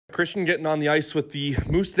Kristian getting on the ice with the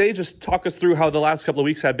Moose today. Just talk us through how the last couple of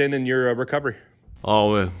weeks have been in your recovery.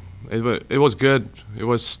 Oh, it was good. It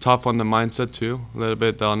was tough on the mindset too, a little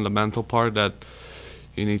bit on the mental part that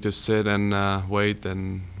you need to sit and wait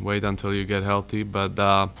until you get healthy. But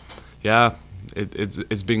yeah,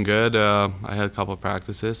 it's been good. I had a couple of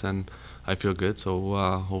practices and I feel good. So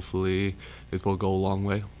hopefully it will go a long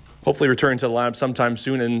way. Hopefully return to the lineup sometime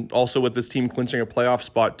soon, and also with this team clinching a playoff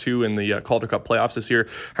spot too in the Calder Cup playoffs this year.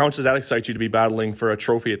 How much does that excite you to be battling for a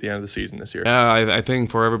trophy at the end of the season this year? Yeah, I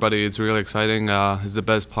think for everybody it's really exciting. It's the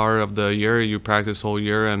best part of the year. You practice whole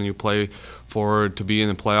year and you play to be in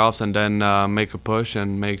the playoffs and then make a push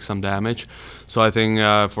and make some damage. So I think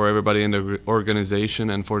for everybody in the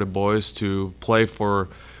organization and for the boys to play for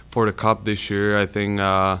the cup this year, I think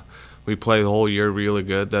we played the whole year really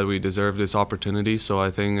good, that we deserve this opportunity. So I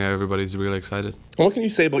think everybody's really excited. What can you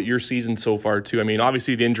say about your season so far, too? I mean,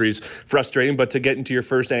 obviously the injury's frustrating, but to get into your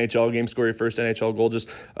first NHL game, score your first NHL goal, just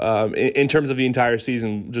in terms of the entire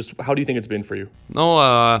season, just how do you think it's been for you? No,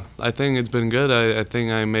 I think it's been good. I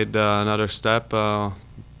think I made another step on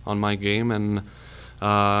my game, and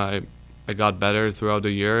I got better throughout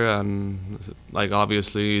the year. And like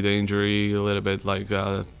obviously the injury a little bit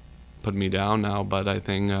put me down now, but I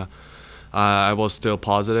think I was still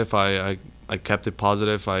positive. I kept it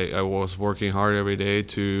positive. I was working hard every day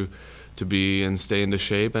to be and stay in the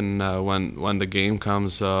shape, and when the game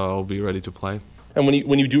comes, I'll be ready to play. And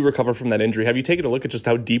when you do recover from that injury, have you taken a look at just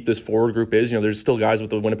how deep this forward group is? You know, there's still guys with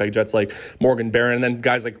the Winnipeg Jets like Morgan Barron, and then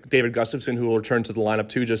guys like David Gustafsson who will return to the lineup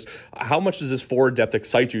too. Just how much does this forward depth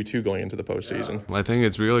excite you too going into the postseason? I think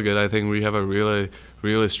it's really good. I think we have a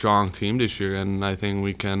really strong team this year, and I think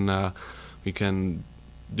we can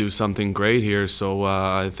do something great here. So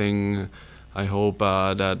I hope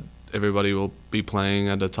that everybody will be playing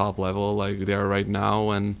at the top level like they are right now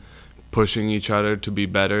and pushing each other to be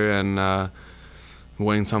better and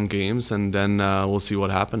win some games, and then we'll see what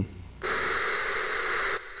happens.